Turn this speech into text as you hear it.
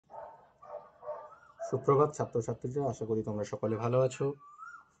সুপ্রভাত ছাত্রছাত্রীরা, আশা করি তোমরা সকলে ভালো আছো।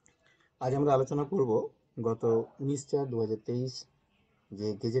 আজ আমরা আলোচনা করব গত 19/4/2023 যে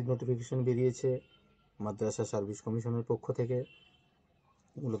গেজেট নোটিফিকেশন বেরিয়েছে মাদ্রাসা সার্ভিস কমিশনের পক্ষ থেকে,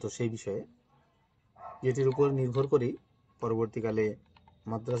 মূলত সেই বিষয়ে, যেটির উপর নির্ভর করেই পরবর্তীকালে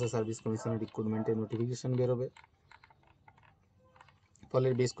মাদ্রাসা সার্ভিস কমিশনের রিক্রুটমেন্টের নোটিফিকেশন বেরোবে। ফলে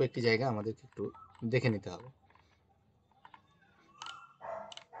বেশ কয়েকটি জায়গা আমাদেরকে একটু দেখে নিতে হবে।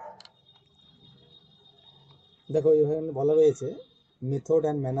 দেখো, এখানে বলা রয়েছে method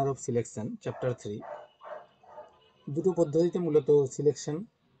and manner of selection, chapter 3। দুটো পদ্ধতিতে মূলত সিলেকশন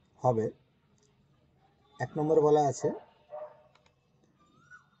হবে। এক নম্বর বলা আছে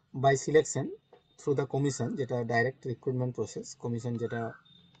by selection through the commission, যেটা ডাইরেক্ট রিক্রুটমেন্ট প্রসেস, কমিশন যেটা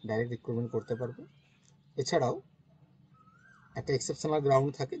ডাইরেক্ট রিক্রুটমেন্ট করতে পারবে। এছাড়াও একটা এক্সেপশনাল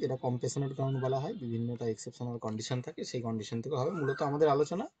গ্রাউন্ড থাকে, যেটা কম্পেশনেট গ্রাউন্ড বলা হয়। বিভিন্নটা এক্সেপশনাল কন্ডিশন থাকে, সেই কন্ডিশন থেকে হবে। মূলত আমাদের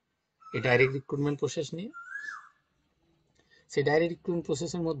আলোচনা এই ডাইরেক্ট রিক্রুটমেন্ট প্রসেস নিয়ে। সেই ডাইরেক্ট রিক্রুটমেন্ট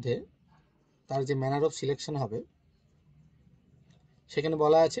প্রসেসের মধ্যে তার যে ম্যানার অফ সিলেকশন হবে, সেখানে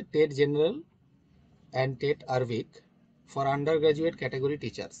বলা আছে TET general and TET আরভিক for under graduate category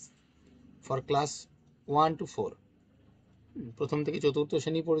teachers for class 1 to 4, প্রথম থেকে চতুর্থ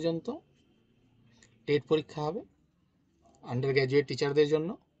শ্রেণী পর্যন্ত টেট পরীক্ষা হবে আন্ডার গ্র্যাজুয়েট টিচারদের জন্য।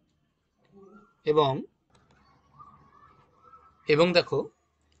 এবং দেখো,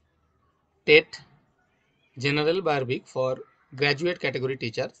 টেট জেনারেল বা Arabic for graduate category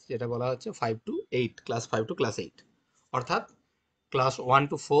teacher, যেটা বলা হচ্ছে 5 to 8, ক্লাস 5 to ক্লাস 8, অর্থাৎ ক্লাস 1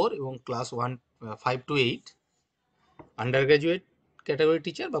 to 4 এবং class 5 to 8 under graduate category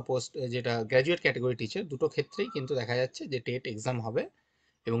teacher বা পোস্ট যেটা গ্র্যাজুয়েট ক্যাটাগরি টিচার, দুটো ক্ষেত্রেই কিন্তু দেখা যাচ্ছে যে টেট এক্সাম হবে,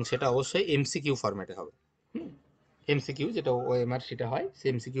 এবং সেটা অবশ্যই এমসিকিউ ফরম্যাটে হবে। এমসিকিউ যেটা ওএমআর সেটা হয়, সেই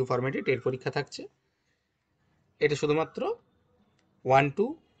এমসিকিউ ফরম্যাটে টেট পরীক্ষা থাকছে। এটা শুধুমাত্র 1 to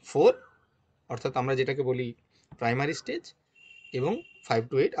 4, অর্থাৎ আমরা যেটাকে বলি প্রাইমারি স্টেজ, এবং 5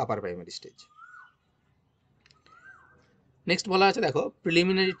 to 8 upper primary stage. Next বলা আছে, দেখো,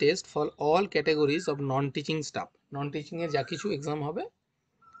 preliminary test for all categories of non teaching staff. নন টিচিংয়ের যা কিছু এক্সাম হবে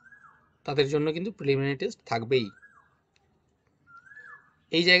তাদের জন্য কিন্তু প্রিলিমিনারি টেস্ট থাকবেই।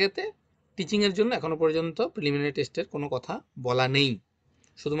 এই জায়গাতে টিচিংয়ের জন্য এখনো পর্যন্ত প্রিলিমিনারি টেস্টের কোনো কথা বলা নেই,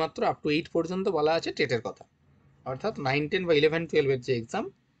 শুধুমাত্র আপ টু 8 পর্যন্ত বলা আছে টেটের কথা, অর্থাৎ 9, 10 বা 11, 12-এর যে এক্সাম,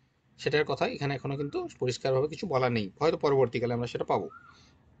 সেটার কথা এখানে এখনো কিন্তু পরিষ্কারভাবে কিছু বলা নেই। হয়তো পরবর্তীকালে আমরা সেটা পাবো।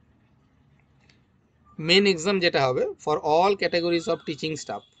 মেন এক্সাম যেটা হবে for all categories of teaching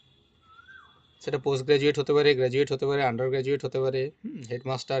staff, সেটা পোস্ট গ্র্যাজুয়েট হতে পারে, গ্র্যাজুয়েট হতে পারে, আন্ডার গ্র্যাজুয়েট হতে পারে,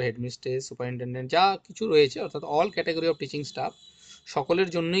 হেডমাস্টার, হেডমিস্ট্রেস, সুপারিনটেন্ডেন্ট, যা কিছু রয়েছে, অর্থাৎ all category of teaching staff, সকলের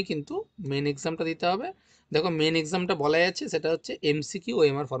জন্যই কিন্তু মেন এক্সামটা দিতে হবে। দেখো, মেন এক্সামটা বলা যাচ্ছে সেটা হচ্ছে এমসিকিউ ও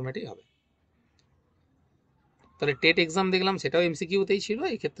এমআর ফরম্যাটেই হবে। তাহলে টেট এক্সাম দেখলাম, সেটাও এমসিকিউতেই ছিল।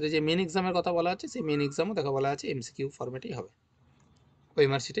 এই ক্ষেত্রে যে মেন এক্সামের কথা বলা আছে, সেই মেন এক্সামও দেখা বলা আছে এমসিকিউ ফরম্যাটেই হবে,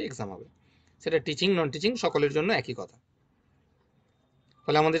 ওএমআর শিটে এক্সাম হবে। সেটা টিচিং নন টিচিং সকলের জন্য একই কথা।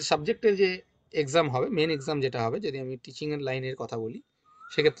 ফলে আমাদের সাবজেক্টের যে এক্সাম হবে, মেন এক্সাম যেটা হবে, যদি আমি টিচিংয়ের লাইনের কথা বলি,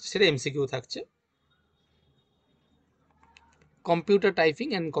 সেক্ষেত্রে সেটা এমসিকিউ থাকছে। Computer typing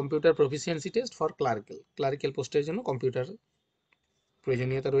and computer proficiency test for clerical পোস্টের জন্য কম্পিউটার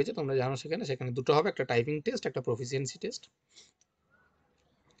প্রয়োজনীয়তা রয়েছে, তোমরা জানো। সেখানে দুটো হবে, একটা টাইপিং টেস্ট, একটা প্রফিসিয়েন্সি টেস্ট।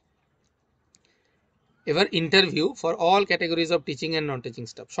 এবার interview for all categories of teaching and non teaching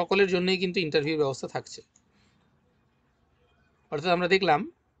staff, সকলের জন্যই কিন্তু ইন্টারভিউ ব্যবস্থা থাকছে। অর্থাৎ আমরা দেখলাম,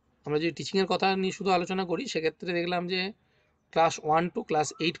 আমরা যদি টিচিংয়ের কথা নিয়ে শুধু আলোচনা করি, সেক্ষেত্রে দেখলাম যে ক্লাস 1 to ক্লাস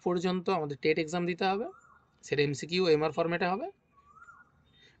 8 পর্যন্ত আমাদের টেট এক্সাম দিতে হবে, সেটা এমসিকিউ এমআর ফরম্যাটে হবে।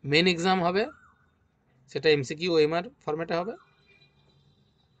 মেন এক্সাম হবে, সেটা এমসিকিউ এমআর ফরম্যাটে হবে,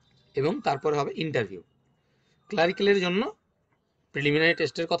 এবং তারপরে হবে ইন্টারভিউ। ক্লারিক্যালের জন্য প্রিলিমিনারি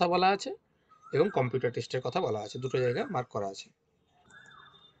টেস্টের কথা বলা আছে এবং কম্পিউটার টেস্টের কথা বলা আছে, দুটো জায়গায় মার্ক করা আছে।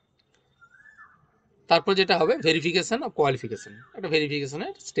 তারপর যেটা হবে ভেরিফিকেশন অফ কোয়ালিফিকেশন, একটা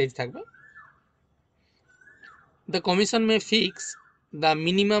ভেরিফিকেশনের স্টেজ থাকবে। The commission May fix the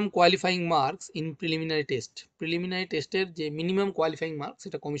minimum qualifying marks in preliminary test. Preliminary টেস্টের যে মিনিমাম কোয়ালিফাইং মার্কস,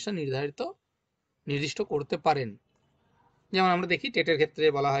 সেটা কমিশন নির্দিষ্ট করতে পারেন। যেমন আমরা দেখি টেটের ক্ষেত্রে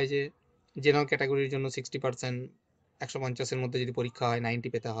বলা হয় যে জেনারেল ক্যাটাগরির জন্য 60%, 150-এর মধ্যে যদি পরীক্ষা হয় 90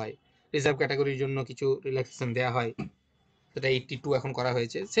 পেতে হয়। রিজার্ভ ক্যাটাগরির জন্য কিছু রিল্যাক্সেশন দেওয়া হয়, সেটা 82 এখন করা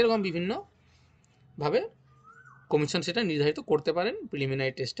হয়েছে। সেরকম বিভিন্নভাবে কমিশন সেটা নির্ধারিত করতে পারেন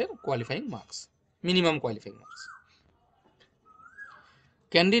প্রিলিমিনারি টেস্টের qualifying marks, minimum qualifying marks.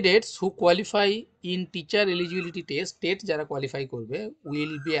 Candidates who qualify in teacher eligibility test, TET যারা কোয়ালিফাই করবে,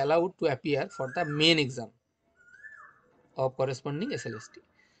 will be allowed to appear for the main exam of corresponding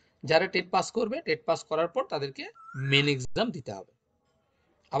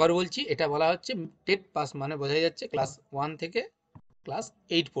আবার বলছি, এটা বলা হচ্ছে টেট পাস মানে বোঝাই যাচ্ছে ক্লাস 1 থেকে ক্লাস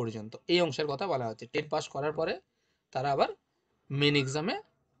 8 পর্যন্ত এই অংশের কথা বলা হচ্ছে। টেট পাস করার পরে তারা আবার মেন এক্সামে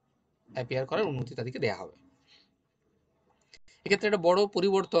অ্যাপিয়ার করার অনুমতি তাদেরকে দেওয়া হবে। এক্ষেত্রে একটা বড়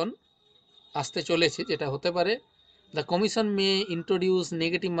পরিবর্তন আসতে চলেছে, যেটা হতে পারে the commission May introduce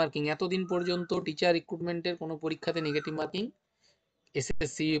negative marking. এতদিন পর্যন্ত টিচার রিক্রুটমেন্টের কোনো পরীক্ষাতে negative marking,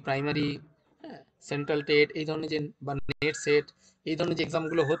 SSC, primary, central TET এই ধরনের যে বা নেট সেট এই ধরনের যে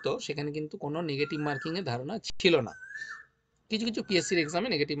এক্সামগুলো হতো সেখানে কিন্তু কোনো নেগেটিভ মার্কিংয়ের ধারণা ছিল না। কিছু কিছু পিএসসির এক্সামে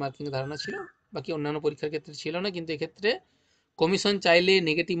নেগেটিভ মার্কিংয়ের ধারণা ছিল, বাকি অন্যান্য পরীক্ষার ক্ষেত্রে ছিল না। কিন্তু এক্ষেত্রে কমিশন চাইলে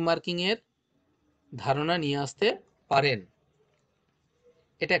নেগেটিভ মার্কিংয়ের ধারণা নিয়ে আসতে পারেন।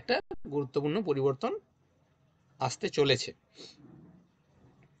 এটা একটা গুরুত্বপূর্ণ পরিবর্তন আসতে চলেছে।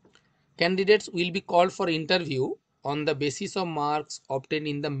 Candidates will be called for interview on the basis of marks obtain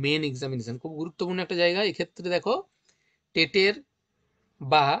in the main examination. খুব গুরুত্বপূর্ণ একটা জায়গা। এক্ষেত্রে দেখো, টেটের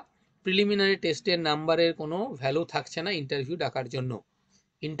বা প্রিলিমিনারি টেস্টের নাম্বারের কোনো ভ্যালু থাকছে না ইন্টারভিউ ডাকার জন্য।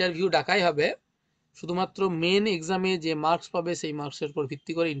 ইন্টারভিউ ডাকাই হবে শুধুমাত্র মেন এক্সামে যে মার্কস পাবে সেই মার্কসের উপর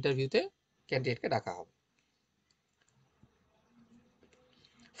ভিত্তি করে ইন্টারভিউতে ক্যান্ডিডেটকে ডাকা হবে।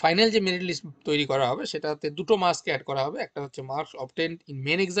 ফাইনাল যে মেরিট লিস্ট তৈরি করা হবে সেটাতে দুটো মার্কসকে অ্যাড করা হবে। একটা হচ্ছে marks obtained in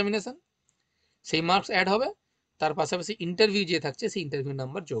main examination, সেই মার্কস অ্যাড হবে, তার পাশাপাশি ইন্টারভিউ যে থাকছে সেই ইন্টারভিউ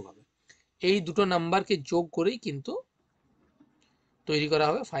নাম্বার যোগ হবে। এই দুটো নাম্বারকে যোগ করেই কিন্তু তৈরি করা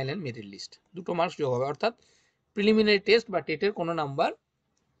হবে ফাইনাল মেরিট লিস্ট। দুটো মার্কস যোগ হবে, অর্থাৎ প্রিলিমিনারি টেস্ট বা টেটের কোনো নাম্বার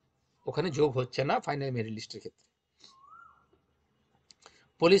ওখানে যোগ হচ্ছে না ফাইনাল মেরিট লিস্টের ক্ষেত্রে।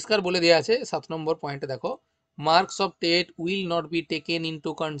 পরিষ্কার বলে দেওয়া আছে 7 নম্বর পয়েন্টে, দেখো, marks of TET will not be taken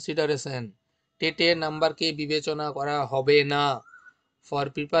into consideration. টেটের নাম্বারকে বিবেচনা করা হবে না for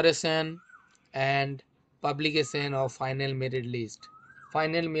preparation and publication of final merit list.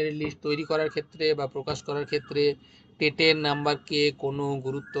 Final merit list তৈরি করার ক্ষেত্রে বা প্রকাশ করার ক্ষেত্রে টেটের নাম্বারকে কোনো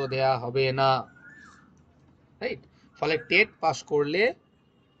গুরুত্ব দেওয়া হবে না, রাইট? ফলে টেট পাস করলে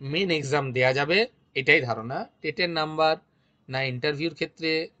মেন এক্সাম দেয়া যাবে, এটাই ধারণা। টেটের নাম্বার না ইন্টারভিউর ক্ষেত্রে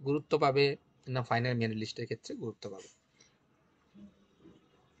গুরুত্ব পাবে, না ফাইনাল মেরিট লিস্টের ক্ষেত্রে গুরুত্ব পাবে।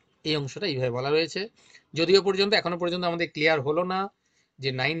 এই অংশটা এইভাবে বলা রয়েছে। যদিও পর্যন্ত এখনো পর্যন্ত আমাদের ক্লিয়ার হলো না যে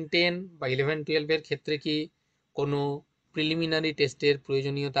 9, 10 বা 11, 12-এর ক্ষেত্রে কি কোনো প্রিলিমিনারি টেস্টের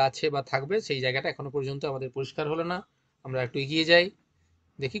প্রয়োজনীয়তা আছে বা থাকবে, সেই জায়গাটা এখনো পর্যন্ত আমাদের পরিষ্কার হলো না। আমরা একটু এগিয়ে যাই,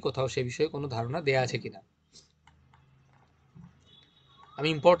 দেখি কোথাও সে বিষয়ে কোনো ধারণা দেয়া আছে কিনা। আমি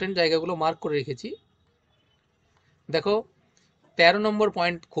ইম্পর্টেন্ট জায়গাগুলো মার্ক করে রেখেছি। দেখো, 13 নম্বর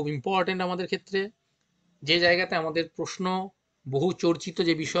পয়েন্ট খুব ইম্পর্টেন্ট আমাদের ক্ষেত্রে, যে জায়গাতে আমাদের প্রশ্ন, বহু চর্চিত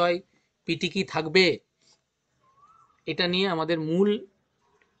যে বিষয় পিটি কি থাকবে, এটা নিয়ে আমাদের মূল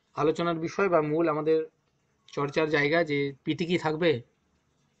আলোচনার বিষয় বা মূল আমাদের চর্চার জায়গা, যে পিটি কি থাকবে।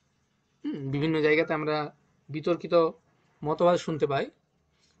 বিভিন্ন জায়গাতে আমরা বিতর্কিত মতবাদ শুনতে পাই।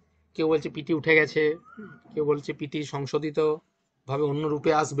 কেউ বলছে পিটি উঠে গেছে, কেউ বলছে পিটি সংশোধিত ভাবে অন্য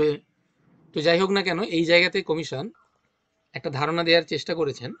রূপে আসবে। তো যাই হোক না কেন, এই জায়গাতে কমিশন একটা ধারণা দেওয়ার চেষ্টা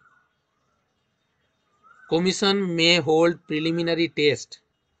করেছেন। কমিশন মে hold preliminary test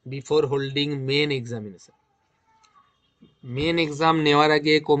before holding main examination. Main exam নেওয়ার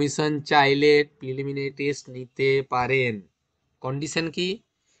আগে কমিশন চাইলে প্রিলিমিনারি টেস্ট নিতে পারেন। কন্ডিশন কি?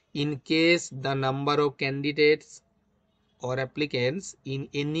 In case the number of candidates or applicants in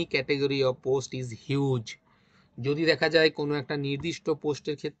any category of post is huge। যদি দেখা যায় কোনো একটা নির্দিষ্ট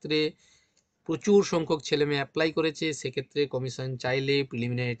পোস্টের ক্ষেত্রে প্রচুর সংখ্যক ছেলেমেয়ে অ্যাপ্লাই করেছে, সেক্ষেত্রে কমিশন চাইলে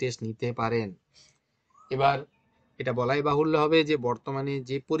প্রিলিমিনারি টেস্ট নিতে পারেন। এবার এটা বলাই বাহুল্য হবে যে বর্তমানে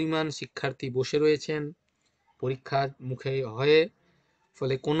যে পরিমাণ শিক্ষার্থী বসে রয়েছেন পরীক্ষার মুখে হয়ে,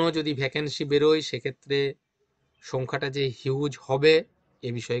 ফলে কোনো যদি ভ্যাকেন্সি বেরোয় সেক্ষেত্রে সংখ্যাটা যে হিউজ হবে এ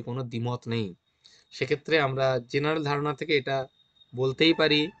বিষয়ে কোনো দ্বিমত নেই। সেক্ষেত্রে আমরা জেনারেল ধারণা থেকে এটা বলতেই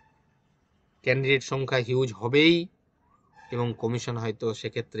পারি ক্যান্ডিডেট সংখ্যা হিউজ হবেই, এবং কমিশন হয়তো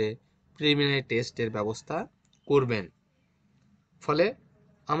সেক্ষেত্রে প্রিলিমিনারি টেস্টের ব্যবস্থা করবেন। ফলে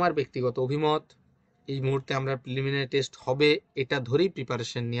আমার ব্যক্তিগত অভিমত, এই মুহূর্তে আমরা প্রিলিমিনারি টেস্ট হবে এটা ধরেই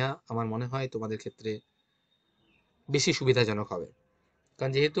প্রিপারেশন নেওয়া আমার মনে হয় তোমাদের ক্ষেত্রে বেশি সুবিধাজনক হবে।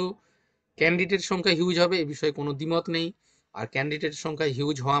 কারণ যেহেতু ক্যান্ডিডেট সংখ্যা হিউজ হবে এ বিষয়ে কোনো দ্বিমত নেই, আর ক্যান্ডিডেট সংখ্যা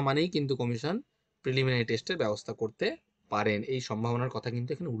হিউজ হওয়া মানেই কিন্তু কমিশন প্রিলিমিনারি টেস্টের ব্যবস্থা করতে পারেন, এই সম্ভাবনার কথা কিন্তু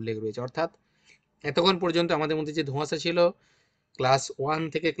এখানে উল্লেখ রয়েছে। অর্থাৎ এতক্ষণ পর্যন্ত আমাদের মধ্যে যে ধোঁয়াশা ছিল, ক্লাস 1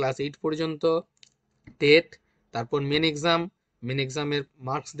 থেকে ক্লাস 8 পর্যন্ত টেট, তারপর মেন এক্সামের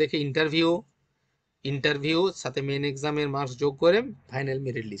মার্কস দেখে ইন্টারভিউ সাথে মেন এক্সামের মার্কস যোগ করে ফাইনাল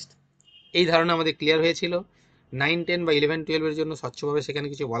মেরিট লিস্ট, এই ধারণা আমাদের ক্লিয়ার হয়েছিল। 9, 10 বা 11, 12-এর জন্য স্বচ্ছভাবে সেখানে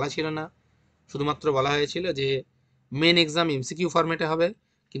কিছু বলা ছিল না, শুধুমাত্র বলা হয়েছিল যে মেন এক্সাম এমসিকিউ ফরম্যাটে হবে।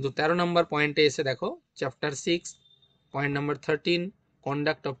 কিন্তু 13 নম্বর পয়েন্টে এসে দেখো, chapter 6 point number 13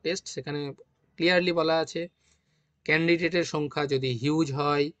 conduct of test, সেখানে ক্লিয়ারলি বলা আছে ক্যান্ডিডেটের সংখ্যা যদি হিউজ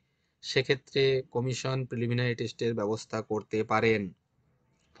হয় সেক্ষেত্রে কমিশন প্রিলিমিনারি টেস্টের ব্যবস্থা করতে পারেন।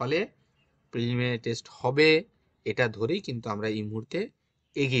 ফলে প্রিলিমিনারি টেস্ট হবে এটা ধরেই কিন্তু আমরা এই মুহূর্তে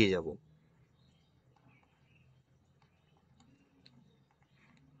এগিয়ে যাব।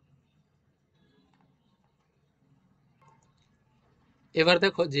 এবার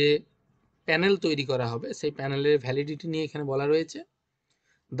দেখো যে প্যানেল তৈরি করা হবে, সেই প্যানেলের ভ্যালিডিটি নিয়ে এখানে বলা রয়েছে,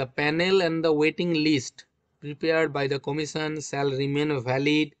 the panel and the waiting list prepared by the commission shall remain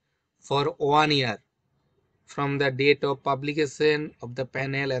valid for 1 year from the date of publication of the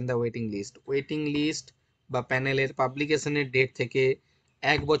panel and the waiting list. Waiting list বা প্যানেলের পাবলিকেশনের ডেট থেকে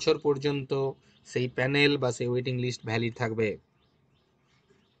 1 বছর পর্যন্ত সেই প্যানেল বা সেই waiting list valid থাকবে।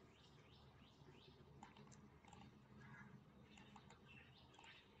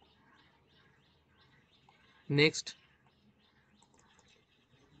 Next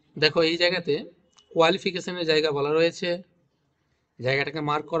দেখো এই জায়গাতে কোয়ালিফিকেশনের জায়গা বলা রয়েছে, জায়গাটাকে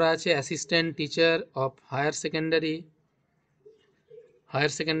মার্ক করা আছে অ্যাসিস্ট্যান্ট টিচার অফ হায়ার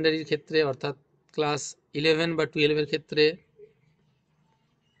সেকেন্ডারির ক্ষেত্রে, অর্থাৎ ক্লাস 11 বা 12-এর ক্ষেত্রে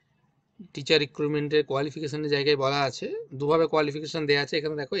টিচার রিক্রুটমেন্টের কোয়ালিফিকেশনের জায়গায় বলা আছে, দুভাবে কোয়ালিফিকেশন দেওয়া আছে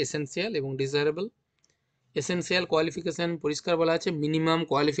এখানে দেখো, এসেনশিয়াল এবং ডিজায়ারেবল। এসেনশিয়াল কোয়ালিফিকেশন পরিষ্কার বলা আছে minimum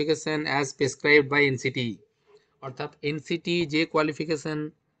qualification as prescribed by NCT, অর্থাৎ এনসিটি যে কোয়ালিফিকেশন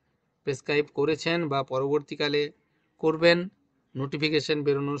প্রেসক্রাইব করেছেন বা পরবর্তীকালে করবেন নোটিফিকেশন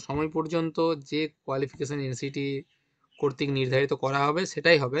বেরোনোর সময় পর্যন্ত যে কোয়ালিফিকেশন এনসিটি কর্তৃক নির্ধারিত করা হবে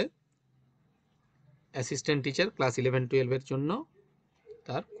সেটাই হবে অ্যাসিস্ট্যান্ট টিচার ক্লাস 11-12-এর জন্য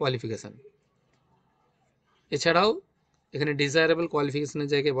তার কোয়ালিফিকেশান। এছাড়াও এখানে ডিজায়ারেবল কোয়ালিফিকেশনের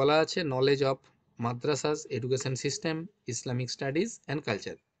জায়গায় বলা আছে knowledge of মাদ্রাসাস education system, Islamic studies and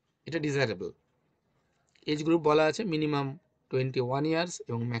culture, এটা ডিজায়ারেবল। এজ গ্রুপ বলা আছে মিনিমাম 21 ইয়ার্স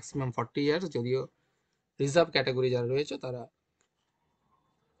এবং ম্যাক্সিমাম 40 ইয়ার্স, যদিও রিজার্ভ ক্যাটাগরি যারা রয়েছে তারা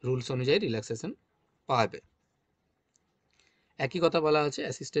রুলস অনুযায়ী রিল্যাক্সেশন পাবে। একই কথা বলা আছে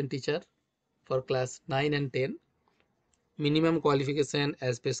assistant teacher for class 9 and 10 minimum qualification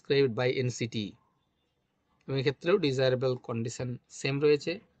as prescribed by NCT, এবং এক্ষেত্রেও ডিজায়ারেবল কন্ডিশন সেম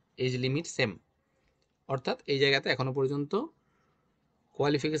রয়েছে, এজ লিমিট সেম। অর্থাৎ এই জায়গাতে এখনো পর্যন্ত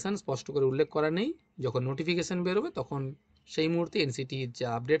কোয়ালিফিকেশান স্পষ্ট করে উল্লেখ করা নেই, যখন নোটিফিকেশান বেরোবে তখন সেই মুহূর্তে এনসিটির যা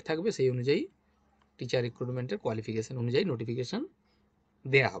আপডেট থাকবে সেই অনুযায়ী টিচার রিক্রুটমেন্টের কোয়ালিফিকেশান অনুযায়ী নোটিফিকেশান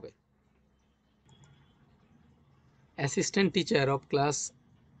দেয়া হবে। Assistant teacher of class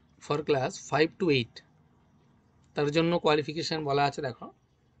for class 5 to 8 তার জন্য কোয়ালিফিকেশান বলা আছে, দেখো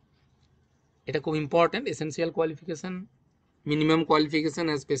এটা খুব important, essential qualification minimum qualification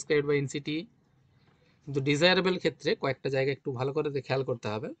as prescribed by NCT. কিন্তু ডিজায়ারেবল ক্ষেত্রে কয়েকটা জায়গা একটু ভালো করে খেয়াল করতে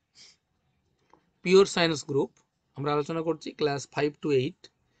হবে। পিওর সায়েন্স গ্রুপ আমরা আলোচনা করছি ক্লাস 5 to 8,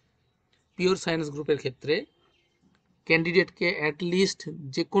 পিওর সায়েন্স গ্রুপের ক্ষেত্রে ক্যান্ডিডেটকে অ্যাটলিস্ট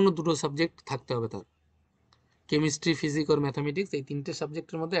যে কোনো দুটো সাবজেক্ট থাকতে হবে, তার কেমিস্ট্রি, ফিজিক্স আর ম্যাথামেটিক্স এই তিনটে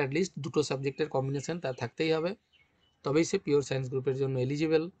সাবজেক্টের মধ্যে অ্যাটলিস্ট দুটো সাবজেক্টের কম্বিনেশন তার থাকতেই হবে, তবেই সে পিওর সায়েন্স গ্রুপের জন্য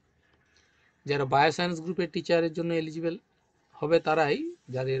এলিজিবল। যারা বায়ো সায়েন্স গ্রুপের টিচারের জন্য এলিজিবল হবে তারাই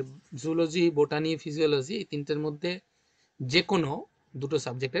যাদের জুলজি, বোটানি, ফিজিওলজি এই তিনটের মধ্যে যে কোনো দুটো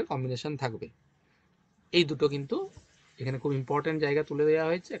সাবজেক্টের কম্বিনেশন থাকবে। এই দুটো কিন্তু এখানে খুব ইম্পর্ট্যান্ট জায়গা তুলে দেওয়া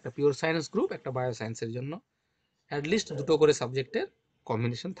হয়েছে, একটা পিওর সায়েন্স গ্রুপ, একটা বায়ো সায়েন্সের জন্য অ্যাটলিস্ট দুটো করে সাবজেক্টের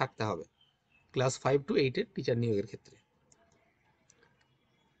কম্বিনেশন থাকতে হবে ক্লাস 5 to 8-এর টিচার নিয়োগের ক্ষেত্রে।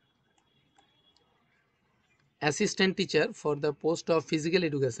 Assistant teacher for the post of physical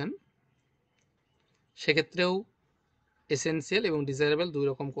education, সেক্ষেত্রেও এসেনশিয়াল এবং ডিজায়ারেবল দুই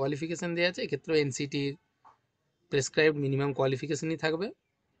রকম কোয়ালিফিকেশান দেওয়া আছে, এক্ষেত্রেও এনসিটির প্রেসক্রাইবড মিনিমাম কোয়ালিফিকেশানই থাকবে।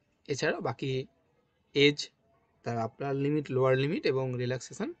 এছাড়া বাকি এজ, তার আপার লিমিট, লোয়ার লিমিট এবং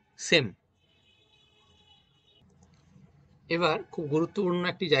রিল্যাক্সেশন সেম। এবার খুব গুরুত্বপূর্ণ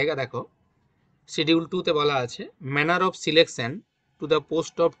একটি জায়গা দেখো, শিডিউল 2-তে বলা আছে manner of selection to the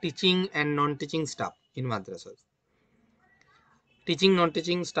post of teaching and non teaching staff in Madrasa. Teaching non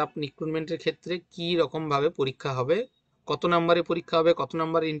teaching staff রিক্রুটমেন্টের ক্ষেত্রে কী রকমভাবে পরীক্ষা হবে, কত নম্বরে পরীক্ষা হবে, কত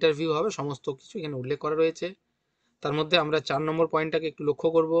নম্বরে ইন্টারভিউ হবে, সমস্ত কিছু এখানে উল্লেখ করা রয়েছে। তার মধ্যে আমরা 4 নম্বর পয়েন্টটাকে একটু লক্ষ্য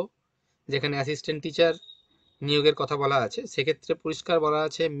করব, যেখানে অ্যাসিস্ট্যান্ট টিচার নিয়োগের কথা বলা আছে, সেক্ষেত্রে পরিষ্কার বলা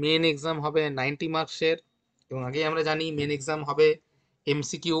আছে মেন এক্সাম হবে 90 মার্কসের, এবং আগেই আমরা জানি মেন এক্সাম হবে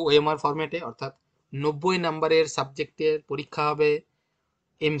এমসিকিউ ওএমআর ফরম্যাটে, অর্থাৎ 90 নম্বরের সাবজেক্টের পরীক্ষা হবে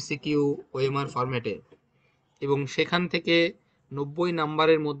এমসিকিউ ওএমআর ফরম্যাটে, এবং সেখান থেকে 90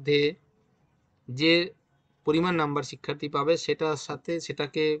 নম্বরের মধ্যে যে পরিমাণ নাম্বার শিক্ষার্থী পাবে সেটার সাথে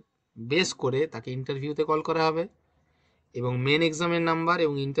সেটাকে বেস করে তাকে ইন্টারভিউতে কল করা হবে, এবং মেন এক্সামের নাম্বার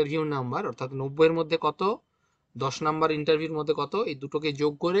এবং ইন্টারভিউর নাম্বার অর্থাৎ 90-এর মধ্যে কত 10 নাম্বার ইন্টারভিউর মধ্যে কত, এই দুটোকে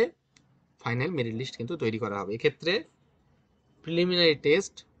যোগ করে ফাইনাল মেরিট লিস্ট কিন্তু তৈরি করা হবে। এক্ষেত্রে প্রিলিমিনারি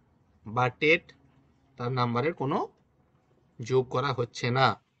টেস্ট বা টেট তার নাম্বারের কোনো যোগ করা হচ্ছে না।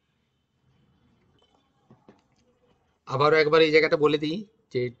 আবারও একবার এই জায়গাটা বলে দিই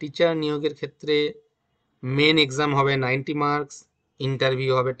যে টিচার নিয়োগের ক্ষেত্রে মেন এক্সাম হবে 90 মার্কস,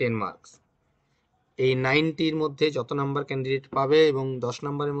 ইন্টারভিউ হবে 10 মার্কস। এই 90-র মধ্যে যত নাম্বার ক্যান্ডিডেট পাবে এবং 10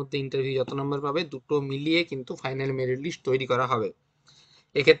 নাম্বারের মধ্যে ইন্টারভিউ যত নাম্বার পাবে, দুটো মিলিয়ে কিন্তু ফাইনাল মেরিট লিস্ট তৈরি করা হবে।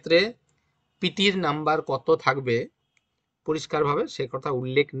 এক্ষেত্রে পিটির নাম্বার কত থাকবে পরিষ্কারভাবে সে কথা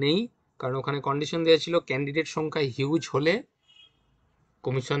উল্লেখ নেই, কারণ ওখানে কন্ডিশন দেওয়া ছিল ক্যান্ডিডেট সংখ্যা হিউজ হলে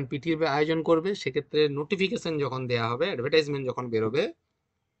কমিশন পিটির আয়োজন করবে। সেক্ষেত্রে নোটিফিকেশন যখন দেওয়া হবে, অ্যাডভার্টাইজমেন্ট যখন বেরোবে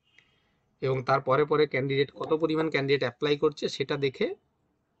এবং তারপরে পরে ক্যান্ডিডেট কত পরিমাণ ক্যান্ডিডেট অ্যাপ্লাই করছে সেটা দেখে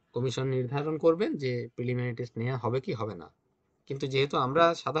কমিশন নির্ধারণ করবেন যে প্রিলিমিনারি টেস্ট নেওয়া হবে কি হবে না। কিন্তু যেহেতু আমরা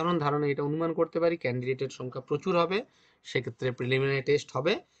সাধারণ ধারণা এটা অনুমান করতে পারি ক্যান্ডিডেটের সংখ্যা প্রচুর হবে, সেক্ষেত্রে প্রিলিমিনারি টেস্ট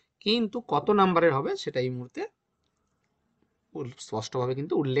হবে, কিন্তু কত নাম্বারের হবে সেটা এই মুহূর্তে স্পষ্টভাবে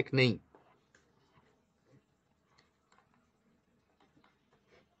কিন্তু উল্লেখ নেই।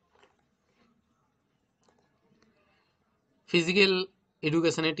 ফিজিক্যাল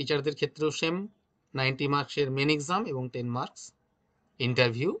এডুকেশনের টিচারদের ক্ষেত্রেও সেম 90 মার্কসের মেন এক্সাম এবং 10 মার্কস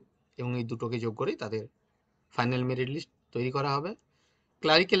ইন্টারভিউ, এবং এই দুটোকে যোগ করেই তাদের ফাইনাল মেরিট লিস্ট তৈরি করা হবে।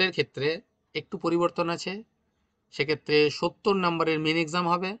 ক্লারিক্যালের ক্ষেত্রে একটু পরিবর্তন আছে, সেক্ষেত্রে 70 নাম্বারের মেন এক্সাম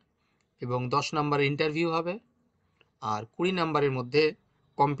হবে এবং 10 নাম্বারের ইন্টারভিউ হবে, আর 20 নাম্বারের মধ্যে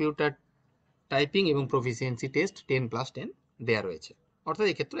কম্পিউটার টাইপিং এবং প্রফিসিয়েন্সি টেস্ট 10+10 দেওয়া রয়েছে, অর্থাৎ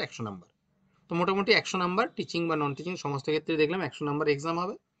এক্ষেত্রে 100 নাম্বার। তো মোটামুটি 100 নাম্বার টিচিং বা নন টিচিং সমস্ত ক্ষেত্রে দেখলাম 100 নাম্বার এক্সাম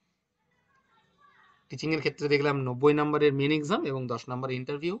হবে। টিচিংয়ের ক্ষেত্রে দেখলাম 90 নাম্বারের মেন এক্সাম এবং 10 নাম্বার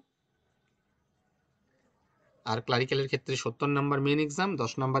ইন্টারভিউ, আর ক্লারিক্যালের ক্ষেত্রে 70 number main exam,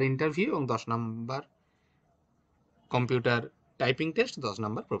 10 number interview এবং 10 number computer typing test, 10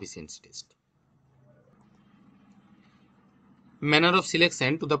 number proficiency test. Manner of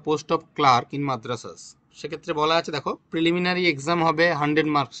selection to the post of clerk in মাদ্রাসাস, সেক্ষেত্রে বলা আছে দেখো প্রিলিমিনারি এক্সাম হবে 100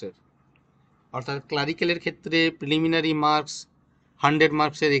 মার্কসের, অর্থাৎ ক্লারিক্যালের ক্ষেত্রে প্রিলিমিনারি মার্কস 100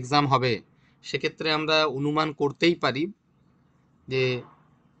 মার্কসের এক্সাম হবে। সেক্ষেত্রে আমরা অনুমান করতেই পারি যে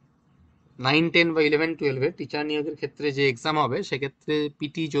 9, 10 বা 11, 12 টিচার নিয়োগের ক্ষেত্রে যে এক্সাম হবে সেক্ষেত্রে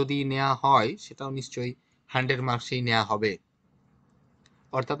পিটি যদি নেওয়া হয় সেটাও নিশ্চয়ই 100 মার্কসেই নেওয়া হবে।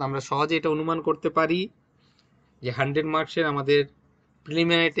 অর্থাৎ আমরা সহজে এটা অনুমান করতে পারি যে 100 মার্কসের আমাদের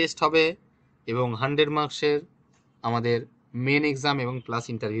প্রিলিমিনারি টেস্ট হবে এবং 100 মার্কসের আমাদের মেন এক্সাম এবং প্লাস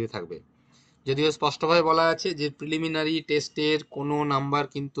ইন্টারভিউ থাকবে। যদিও স্পষ্টভাবে বলা আছে যে প্রিলিমিনারি টেস্টের কোনো নাম্বার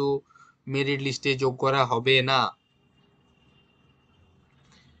কিন্তু মেরিট লিস্টে যোগ করা হবে না।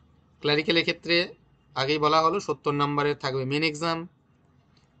 ক্লারিক্যালের ক্ষেত্রে আগেই বলা হলো 70 নাম্বারের থাকবে মেন এক্সাম,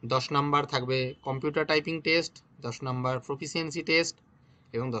 10 নাম্বার থাকবে computer typing test, 10 number proficiency test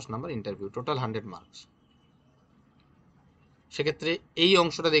এবং 10 নাম্বার ইন্টারভিউ, টোটাল 100 মার্কস। সেক্ষেত্রে এই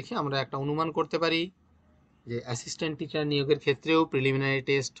অংশটা দেখে আমরা একটা অনুমান করতে পারি যে অ্যাসিস্ট্যান্ট টিচার নিয়োগের ক্ষেত্রেও প্রিলিমিনারি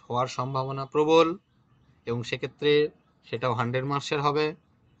টেস্ট হওয়ার সম্ভাবনা প্রবল, এবং সেক্ষেত্রে সেটাও 100 মার্কসের হবে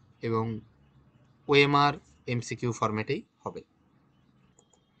এবং ওএমআর এমসিকিউ ফরম্যাটেই হবে।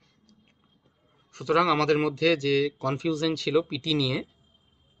 সুতরাং আমাদের মধ্যে যে কনফিউশন ছিল পিটি নিয়ে,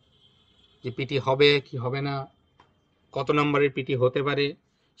 যে পিটি হবে কি হবে না, কত নম্বরের পিটি হতে পারে,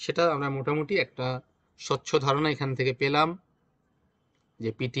 সেটা আমরা মোটামুটি একটা স্বচ্ছ ধারণা এখান থেকে পেলাম যে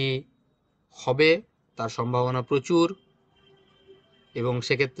পিটি হবে, তার সম্ভাবনা প্রচুর, এবং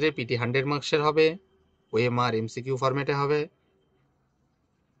সেক্ষেত্রে পিটি 100 মার্কসের হবে, ওএমআর এমসিকিউ ফরম্যাটে হবে।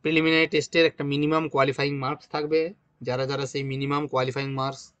 প্রিলিমিনারি টেস্টের একটা মিনিমাম কোয়ালিফাইং মার্কস থাকবে, যারা যারা সেই মিনিমাম কোয়ালিফাইং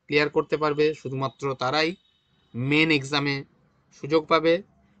মার্কস ক্লিয়ার করতে পারবে শুধুমাত্র তারাই মেন এক্সামে সুযোগ পাবে।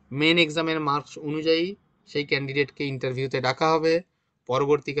 মেন এক্সামের মার্কস অনুযায়ী সেই ক্যান্ডিডেটকে ইন্টারভিউতে ডাকা হবে।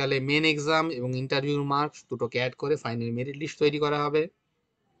 পরবর্তীকালে মেন এক্সাম এবং ইন্টারভিউর মার্কস দুটোকে অ্যাড করে ফাইনাল মেরিট লিস্ট তৈরি করা হবে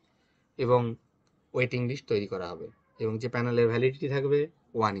এবং ওয়েটিং লিস্ট তৈরি করা হবে, এবং যে প্যানেলের ভ্যালিডিটি থাকবে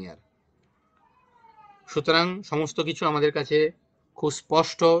 1 ইয়ার। সুতরাং সমস্ত কিছু আমাদের কাছে খুব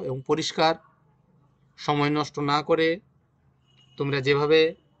স্পষ্ট এবং পরিষ্কার। সময় নষ্ট না করে তোমরা যেভাবে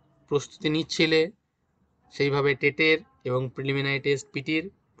প্রস্তুতি নিচ্ছিলে সেইভাবে টেটের এবং প্রিলিমিনারি টেস্ট পিটির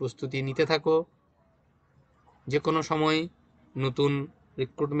প্রস্তুতি নিতে থাকো। যে কোনো সময় নতুন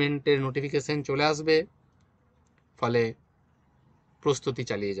রিক্রুটমেন্টের নোটিফিকেশন চলে আসবে, ফলে প্রস্তুতি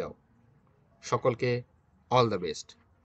চালিয়ে যাও। সকলকে অল দ্য বেস্ট।